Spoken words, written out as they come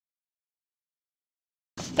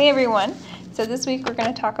Hey everyone, so this week we're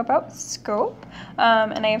going to talk about scope,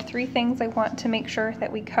 and I have 3 things I want to make sure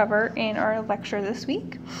that we cover in our lecture this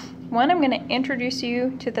week. One, I'm going to introduce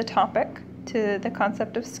you to the topic, to the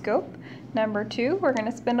concept of scope. Number 2, we're going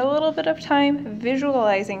to spend a little bit of time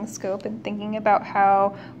visualizing scope and thinking about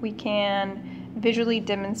how we can visually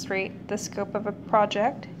demonstrate the scope of a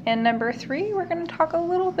project. And number 3, we're going to talk a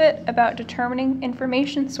little bit about determining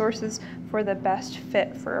information sources for the best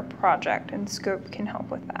fit for a project, and scope can help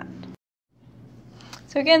with that.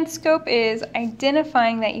 So again, scope is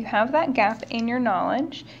identifying that you have that gap in your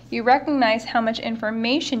knowledge. You recognize how much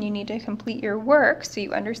information you need to complete your work, so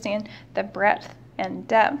you understand the breadth and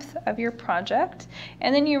depth of your project,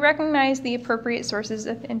 and then you recognize the appropriate sources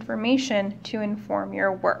of information to inform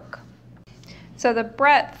your work. So the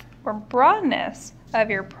breadth or broadness of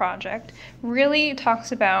your project really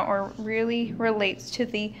talks about, or really relates to,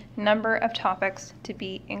 the number of topics to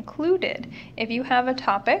be included. If you have a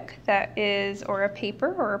topic that is, or a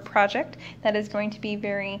paper or a project that is going to be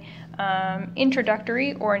very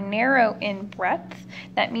introductory or narrow in breadth,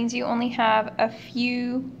 that means you only have a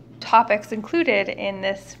few topics included in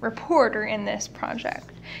this report or in this project.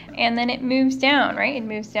 And then it moves down, right? It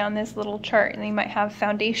moves down this little chart, and you might have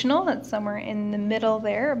foundational, that's somewhere in the middle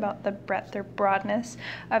there, about the breadth or broadness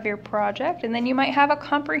of your project. And then you might have a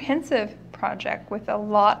comprehensive project with a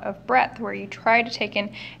lot of breadth, where you try to take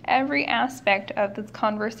in every aspect of this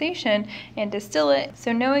conversation and distill it.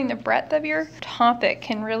 So knowing the breadth of your topic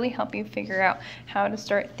can really help you figure out how to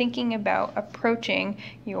start thinking about approaching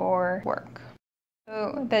your work.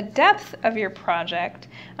 So the depth of your project,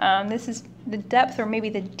 this is the depth or maybe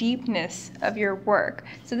the deepness of your work.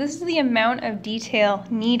 So this is the amount of detail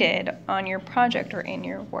needed on your project or in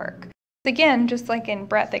your work. Again, just like in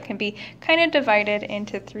breadth, it can be kind of divided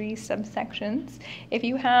into 3 subsections. If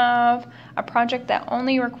you have a project that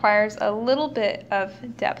only requires a little bit of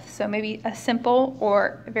depth, so maybe a simple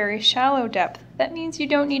or very shallow depth, that means you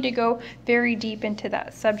don't need to go very deep into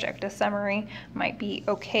that subject. A summary might be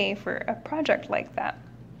okay for a project like that.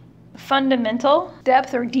 Fundamental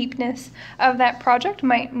depth or deepness of that project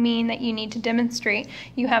might mean that you need to demonstrate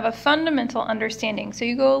you have a fundamental understanding, so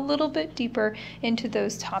you go a little bit deeper into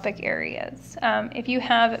those topic areas. If you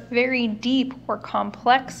have very deep or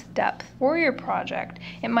complex depth for your project,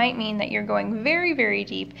 it might mean that you're going very, very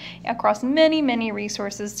deep across many, many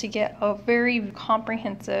resources to get a very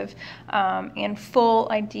comprehensive and full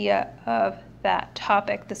idea of that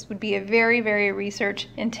topic. This would be a very, very research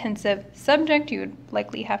intensive subject. You would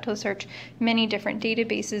likely have to search many different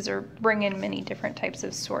databases or bring in many different types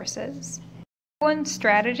of sources. One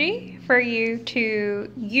strategy for you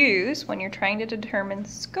to use when you're trying to determine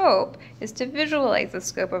scope is to visualize the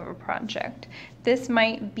scope of a project. This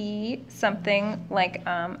might be something like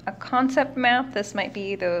a concept map. This might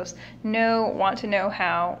be those want to know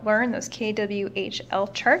how, learn, those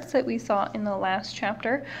KWHL charts that we saw in the last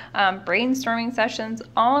chapter, brainstorming sessions.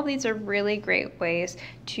 All of these are really great ways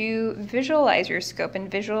to visualize your scope and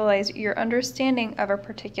visualize your understanding of a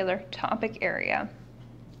particular topic area.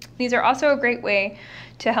 These are also a great way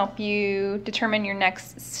to help you determine your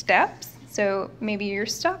next steps. So maybe you're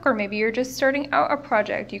stuck, or maybe you're just starting out a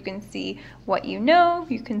project. You can see what you know,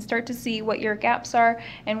 you can start to see what your gaps are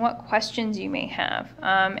and what questions you may have.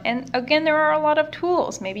 And again, there are a lot of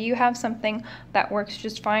tools. Maybe you have something that works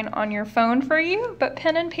just fine on your phone for you, but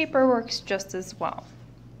pen and paper works just as well.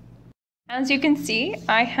 As you can see,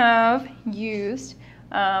 I have used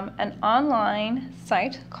an online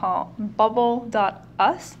site called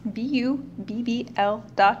bubble.us, BUBBL.US.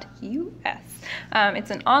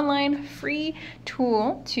 It's an online free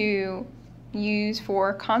tool to use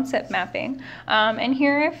for concept mapping. And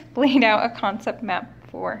here I've laid out a concept map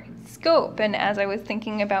for scope, and as I was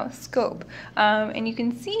thinking about scope, and you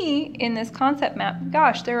can see in this concept map,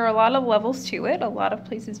 gosh, there are a lot of levels to it, a lot of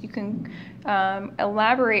places you can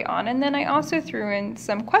elaborate on, and then I also threw in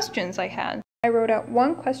some questions I had. I wrote out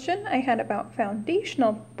one question I had about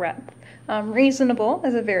foundational breadth. Reasonable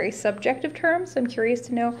is a very subjective term, so I'm curious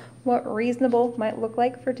to know what reasonable might look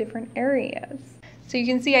like for different areas. So you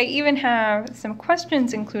can see I even have some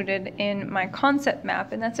questions included in my concept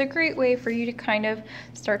map, and that's a great way for you to kind of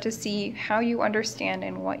start to see how you understand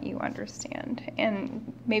and what you understand,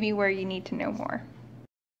 and maybe where you need to know more.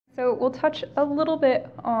 So we'll touch a little bit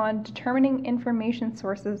on determining information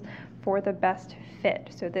sources for the best fit.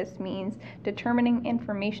 So this means determining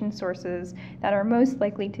information sources that are most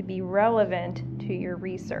likely to be relevant to your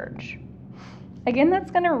research. Again,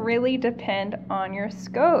 that's going to really depend on your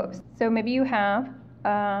scopes. So maybe you have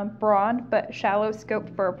broad but shallow scope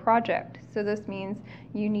for a project. So this means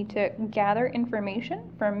you need to gather information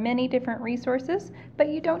from many different resources, but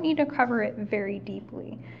you don't need to cover it very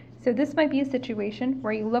deeply. So this might be a situation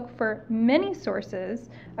where you look for many sources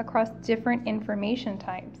across different information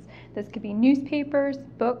types. This could be newspapers,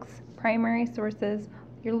 books, primary sources.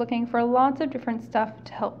 You're looking for lots of different stuff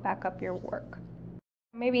to help back up your work.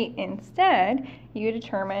 Maybe instead, you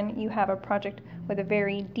determine you have a project with a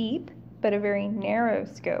very deep but a very narrow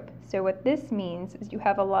scope. So what this means is you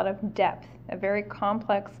have a lot of depth, a very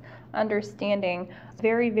complex understanding,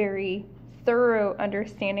 very thorough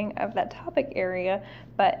understanding of that topic area,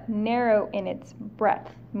 but narrow in its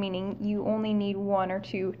breadth, meaning you only need one or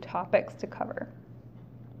two topics to cover.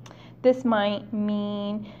 This might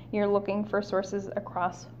mean you're looking for sources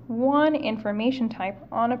across one information type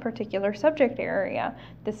on a particular subject area.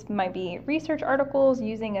 This might be research articles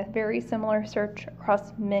using a very similar search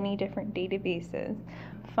across many different databases.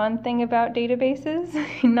 Fun thing about databases,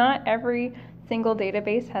 not every single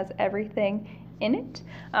database has everything in it.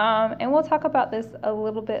 And we'll talk about this a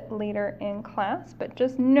little bit later in class, but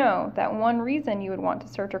just know that one reason you would want to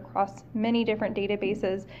search across many different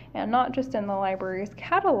databases and not just in the library's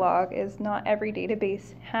catalog is not every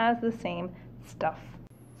database has the same stuff.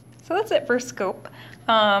 So that's it for scope.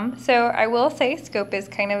 So I will say scope is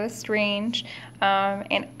kind of a strange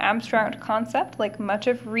and abstract concept, like much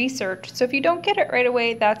of research. So if you don't get it right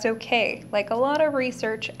away, that's okay. Like a lot of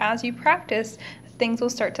research, as you practice, things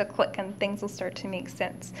will start to click and things will start to make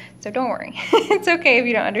sense. So don't worry. It's okay if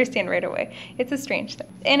you don't understand right away. It's a strange thing.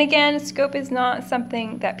 And again, scope is not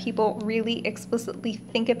something that people really explicitly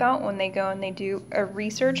think about when they go and they do a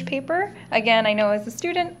research paper. Again, I know as a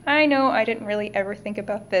student, I know I didn't really ever think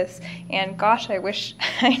about this. And gosh, I wish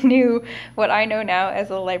I knew what I know now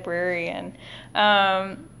as a librarian.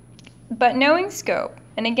 But knowing scope,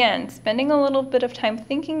 and again, spending a little bit of time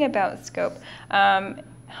thinking about scope,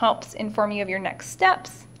 helps inform you of your next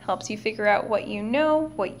steps, helps you figure out what you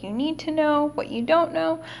know, what you need to know, what you don't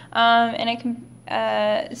know,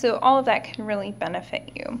 so all of that can really benefit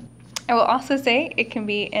you. I will also say it can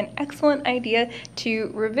be an excellent idea to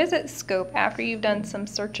revisit scope after you've done some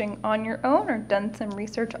searching on your own or done some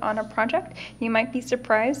research on a project. You might be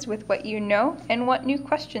surprised with what you know and what new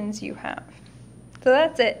questions you have. So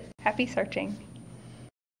that's it. Happy searching.